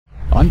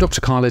I'm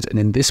Dr. Khalid, and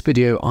in this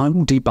video, I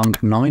will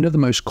debunk 9 of the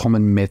most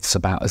common myths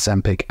about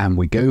Ozempic and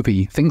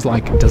Wegovy. Things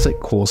like, does it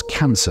cause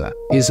cancer?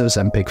 Is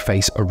Ozempic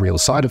face a real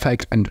side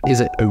effect? And is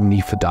it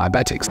only for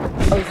diabetics?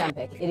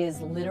 Ozempic, it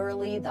is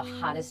literally the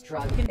hottest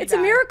drug. It's a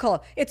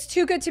miracle. It's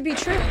too good to be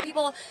true.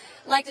 People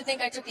like to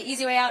think I took the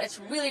easy way out. It's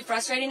really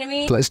frustrating to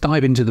me. Let's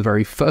dive into the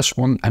very first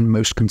one and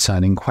most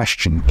concerning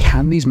question.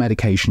 Can these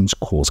medications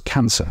cause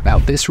cancer? Now,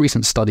 this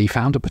recent study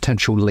found a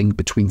potential link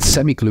between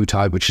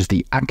semaglutide, which is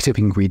the active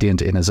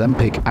ingredient in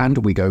Ozempic, and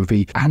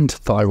Wegovy, and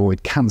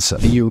thyroid cancer.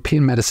 The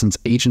European Medicines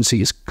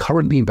Agency is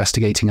currently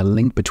investigating a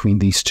link between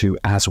these two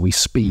as we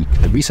speak.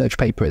 The research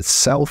paper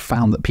itself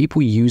found that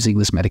people using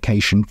this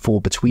medication for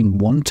between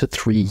 1 to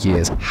 3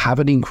 years have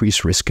an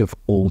increased risk of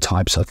all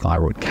types of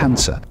thyroid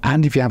cancer.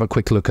 And if you have a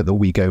quick look at the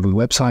Wegovy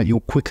website,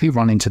 you'll quickly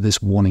run into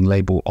this warning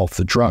label of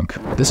the drug.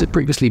 This had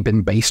previously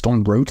been based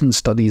on rodent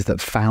studies that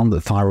found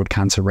that thyroid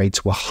cancer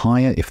rates were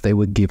higher if they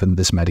were given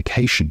this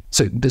medication.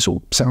 So this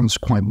all sounds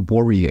quite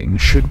worrying.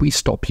 Should we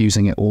stop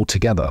using it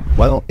altogether?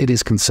 Well, it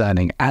is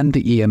concerning, and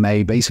the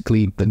EMA,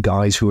 basically the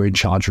guys who are in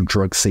charge of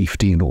drug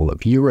safety in all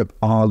of Europe,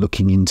 are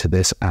looking into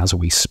this as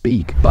we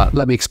speak. But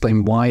let me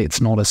explain why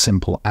it's not as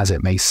simple as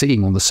it may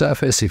seem. On the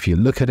surface, if you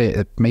look at it,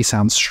 it may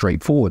sound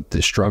straightforward.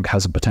 This drug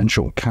has a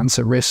potential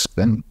cancer risk,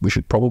 then we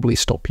should probably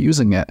stop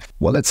using it.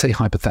 Well, let's say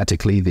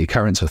hypothetically the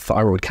occurrence of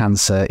thyroid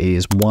cancer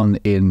is 1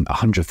 in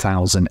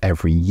 100,000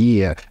 every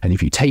year, and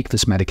if you take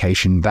this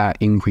medication, that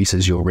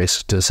increases your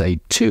risk to,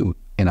 say, 2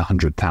 in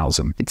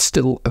 100,000. It's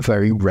still a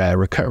very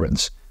rare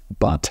occurrence.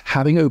 But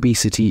having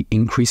obesity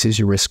increases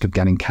your risk of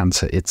getting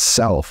cancer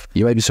itself.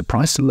 You may be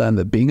surprised to learn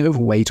that being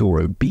overweight or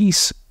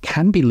obese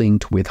can be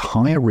linked with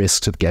higher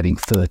risks of getting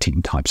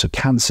 13 types of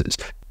cancers.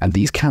 And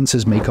these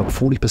cancers make up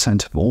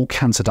 40% of all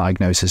cancer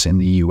diagnoses in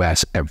the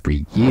US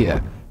every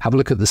year. Have a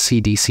look at the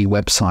CDC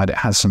website. It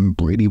has some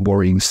really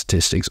worrying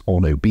statistics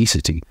on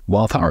obesity.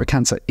 While thyroid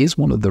cancer is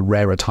one of the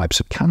rarer types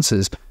of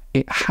cancers,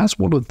 it has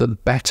one of the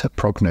better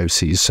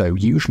prognoses, so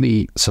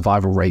usually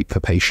survival rate for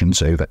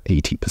patients over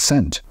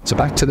 80%. So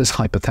back to this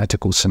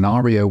hypothetical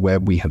scenario where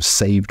we have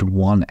saved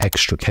 1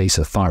 extra case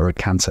of thyroid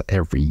cancer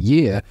every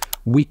year,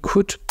 we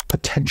could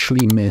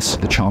potentially miss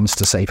the chance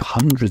to save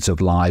hundreds of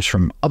lives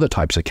from other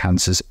types of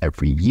cancers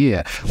every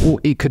year. Or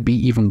it could be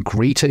even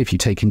greater if you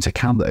take into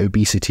account that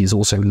obesity is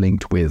also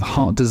linked with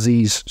heart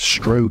disease,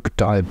 stroke,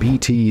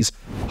 diabetes,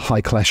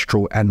 high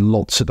cholesterol, and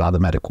lots of other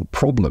medical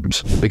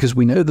problems. Because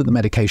we know that the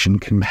medication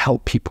can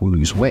help people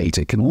lose weight,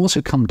 it can also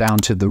come down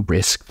to the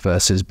risk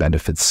versus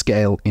benefit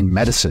scale in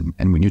medicine.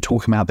 And when you're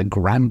talking about the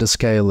grander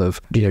scale of,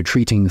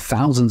 treating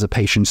thousands of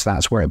patients,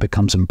 that's where it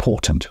becomes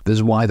important. This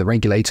is why the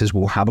regulators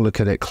will have a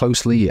look at it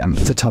closely. And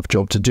it's a tough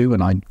job to do,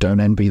 and I don't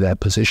envy their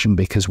position,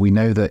 because we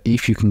know that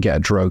if you can get a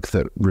drug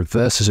that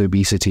reverses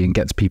obesity and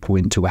gets people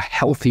into a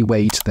healthy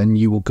weight, then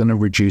you are going to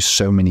reduce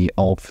so many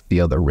of the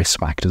other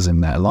risk factors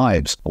in their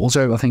lives.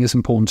 Also, I think it's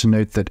important to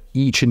note that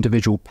each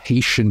individual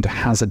patient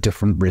has a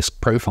different risk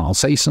profile.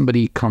 Say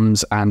somebody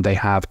comes and they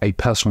have a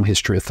personal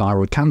history of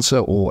thyroid cancer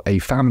or a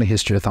family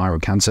history of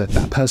thyroid cancer,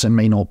 that person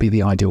may not be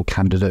the ideal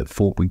candidate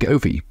for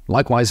Wegovy.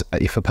 Likewise,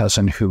 if a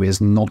person who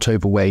is not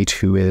overweight,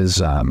 who is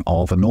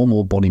of a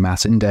normal body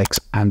mass index,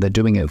 and they're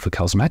doing it for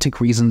cosmetic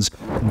reasons,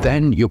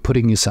 then you're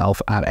putting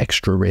yourself at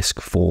extra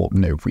risk for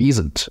no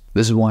reason.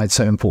 This is why it's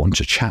so important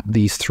to chat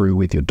these through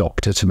with your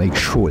doctor to make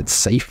sure it's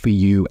safe for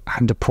you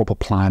and a proper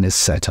plan is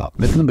set up.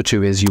 Myth number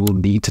 2 is you will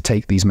need to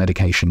take these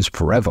medications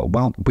forever.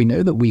 Well, we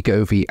know that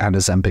Wegovy and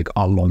Ozempic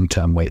are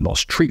long-term weight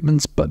loss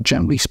treatments, but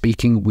generally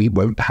speaking, we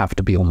won't have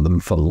to be on them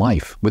for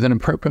life. With an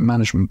appropriate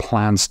management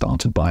plan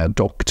started by a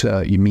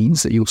doctor, it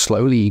means that you'll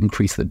slowly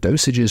increase the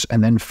dosages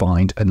and then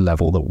find a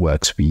level that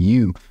works for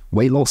you.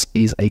 Weight loss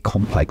is a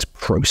complex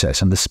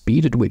process, and the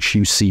speed at which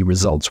you see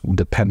results will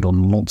depend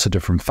on lots of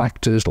different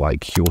factors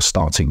like your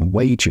starting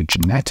weight, your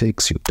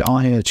genetics, your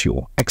diet,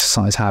 your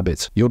exercise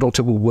habits. Your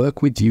doctor will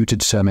work with you to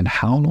determine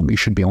how long you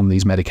should be on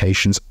these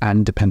medications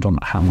and depend on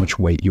how much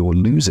weight you're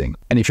losing.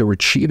 And if you're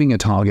achieving a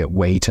target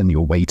weight and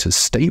your weight is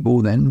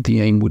stable, then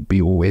the aim would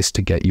be always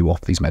to get you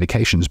off these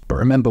medications. But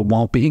remember,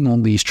 while being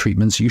on these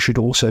treatments, you should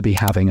also be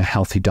having a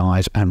healthy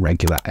diet and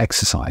regular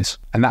exercise.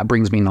 And that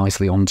brings me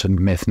nicely on to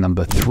myth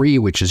number 3,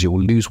 which is you'll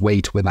lose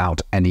weight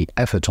without any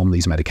effort on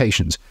these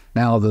medications.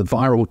 Now, the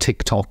viral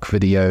TikTok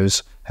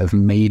videos have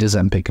made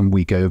Ozempic and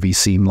Wegovy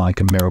seem like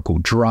a miracle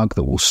drug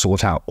that will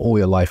sort out all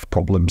your life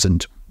problems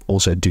and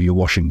also do your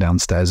washing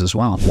downstairs as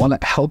well. While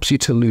it helps you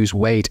to lose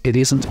weight, it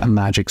isn't a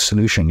magic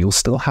solution. You'll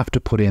still have to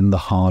put in the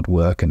hard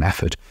work and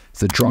effort.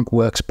 The drug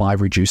works by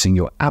reducing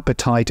your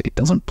appetite. It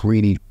doesn't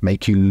really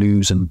make you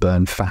lose and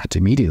burn fat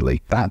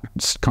immediately. That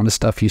kind of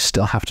stuff you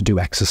still have to do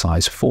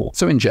exercise for.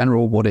 So in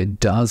general, what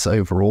it does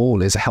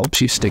overall is it helps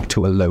you stick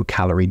to a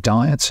low-calorie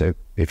diet. So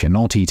if you're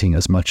not eating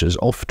as much as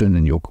often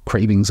and your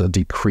cravings are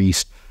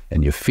decreased,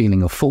 and your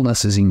feeling of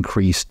fullness is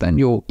increased, then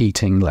you're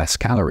eating less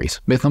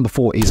calories. Myth number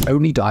 4 is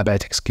only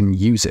diabetics can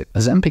use it.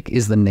 Ozempic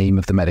is the name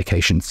of the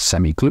medication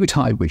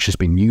semaglutide, which has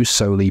been used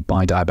solely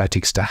by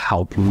diabetics to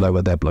help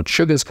lower their blood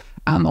sugars.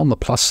 And on the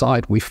plus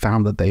side, we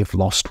found that they've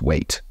lost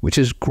weight, which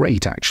is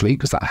great actually,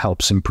 because that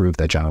helps improve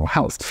their general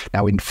health.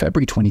 Now in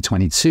February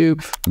 2022,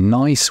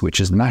 NICE, which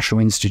is the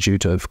National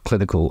Institute of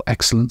Clinical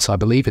Excellence, I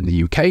believe, in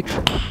the UK,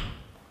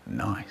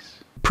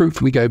 proved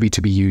Wegovy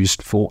to be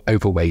used for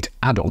overweight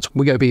adults.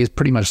 Wegovy is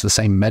pretty much the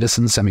same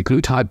medicine,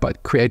 semaglutide,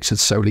 but created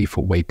solely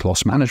for weight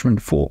loss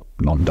management for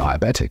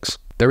non-diabetics.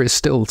 There is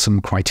still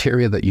some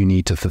criteria that you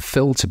need to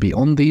fulfill to be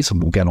on these,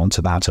 and we'll get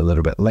onto that a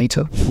little bit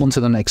later. On to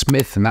the next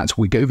myth, and that's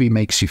Wegovy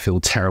makes you feel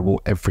terrible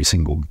every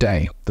single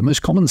day. The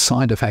most common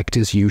side effect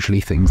is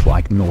usually things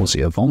like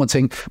nausea,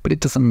 vomiting, but it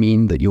doesn't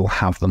mean that you'll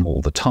have them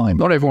all the time.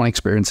 Not everyone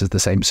experiences the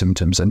same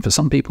symptoms, and for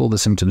some people the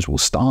symptoms will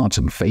start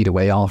and fade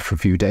away after a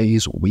few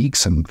days or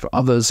weeks, and for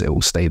others it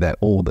will stay there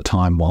all the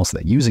time whilst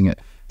they're using it.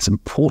 It's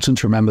important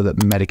to remember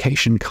that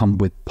medication comes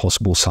with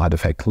possible side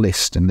effect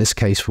list. In this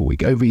case for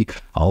Wegovy,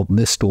 I'll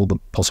list all the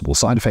possible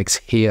side effects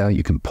here.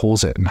 You can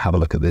pause it and have a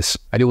look at this.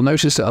 And you'll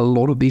notice that a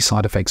lot of these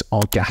side effects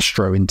are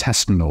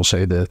gastrointestinal,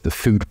 so the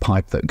food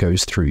pipe that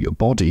goes through your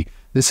body.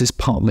 This is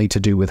partly to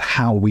do with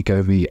how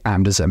Wegovy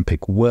and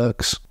Ozempic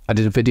works. I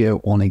did a video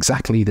on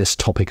exactly this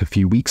topic a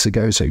few weeks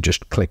ago, so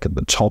just click at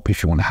the top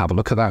if you want to have a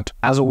look at that.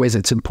 As always,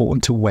 it's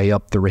important to weigh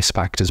up the risk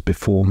factors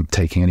before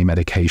taking any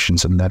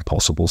medications and their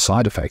possible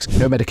side effects.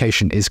 No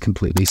medication is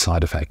completely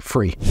side effect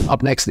free.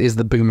 Up next is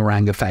the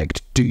boomerang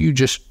effect. Do you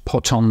just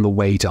put on the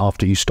weight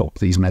after you stop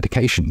these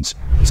medications?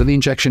 So the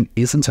injection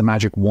isn't a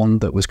magic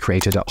wand that was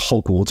created at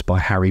Hogwarts by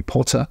Harry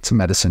Potter. It's a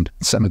medicine,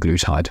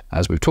 semaglutide,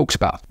 as we've talked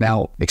about.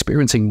 Now,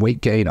 experiencing weight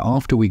gain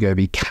after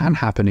Wegovy can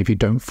happen if you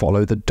don't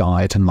follow the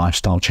diet and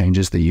lifestyle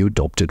changes that you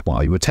adopted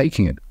while you were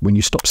taking it. When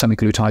you stop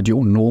semaglutide,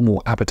 your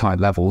normal appetite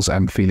levels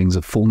and feelings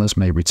of fullness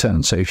may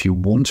return. So if you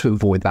want to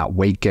avoid that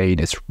weight gain,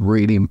 it's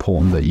really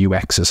important that you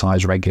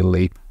exercise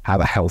regularly, have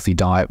a healthy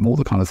diet, all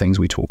the kind of things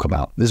we talk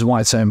about. This is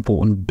why it's so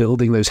important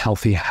building those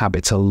healthy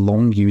habits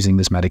along using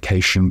this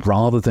medication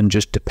rather than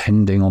just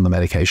depending on the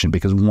medication,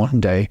 because one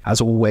day, as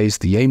always,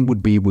 the aim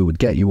would be we would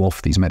get you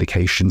off these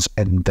medications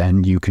and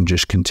then you can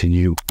just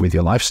continue with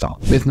your lifestyle.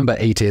 Myth number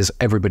 8 is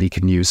everybody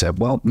can use it.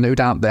 Well, no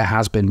doubt there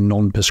has been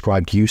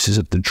non-prescribed uses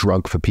of the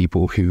drug for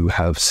people who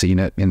have seen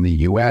it in the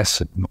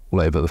US and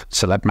all over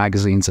celeb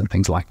magazines and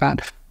things like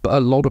that. But a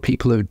lot of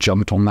people have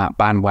jumped on that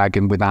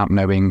bandwagon without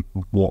knowing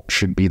what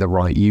should be the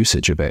right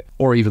usage of it,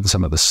 or even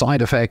some of the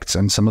side effects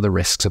and some of the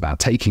risks about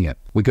taking it.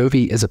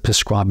 Wegovy is a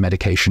prescribed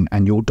medication,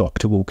 and your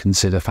doctor will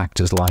consider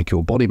factors like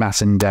your body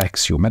mass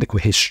index, your medical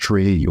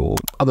history, your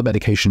other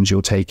medications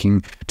you're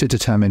taking to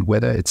determine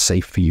whether it's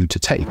safe for you to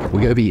take.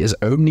 Wegovy is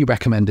only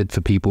recommended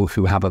for people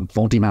who have a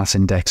body mass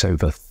index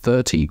over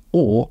 30,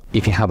 or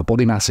if you have a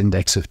body mass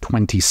index of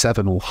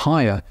 27 or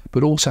higher,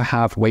 but also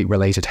have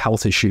weight-related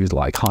health issues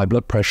like high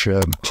blood pressure,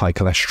 high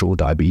cholesterol,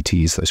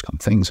 diabetes, those kind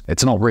of things.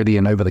 It's not really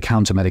an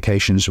over-the-counter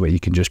medications where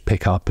you can just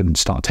pick up and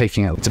start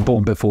taking it. It's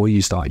important before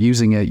you start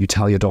using it, you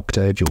tell your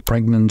doctor if you're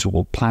pregnant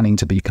or planning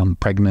to become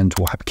pregnant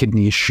or have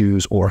kidney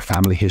issues or a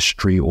family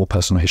history or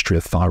personal history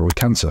of thyroid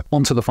cancer.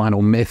 On to the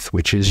final myth,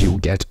 which is you'll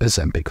get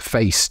Ozempic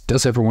face.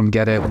 Does everyone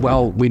get it?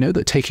 Well, we know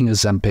that taking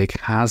Ozempic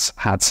has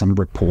had some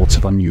reports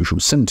of unusual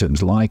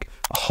symptoms like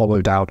a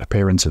hollowed out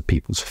appearance of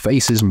people's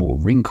faces, more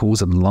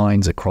wrinkles and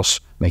lines across,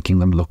 making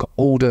them look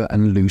older,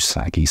 and loose,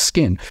 saggy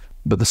skin.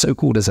 But the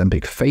so-called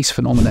Ozempic face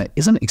phenomena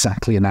isn't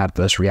exactly an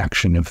adverse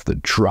reaction of the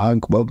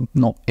drug, well,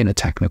 not in a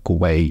technical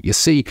way. You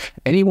see,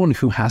 anyone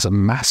who has a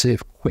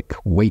massive, quick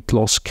weight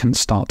loss can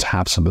start to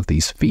have some of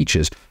these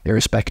features,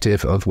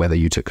 irrespective of whether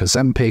you took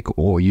Ozempic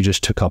or you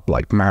just took up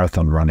like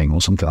marathon running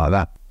or something like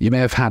that. You may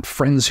have had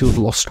friends who have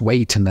lost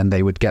weight and then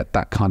they would get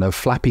that kind of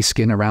flappy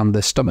skin around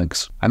their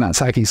stomachs. And that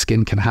saggy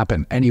skin can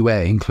happen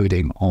anywhere,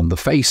 including on the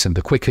face, and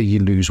the quicker you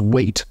lose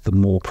weight, the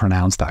more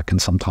pronounced that can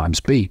sometimes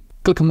be.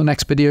 Click on the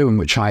next video in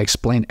which I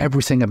explain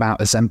everything about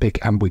Ozempic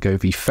and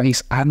Wegovy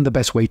face and the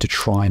best way to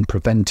try and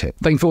prevent it.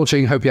 Thanks for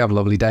watching, hope you have a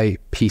lovely day,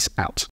 peace out.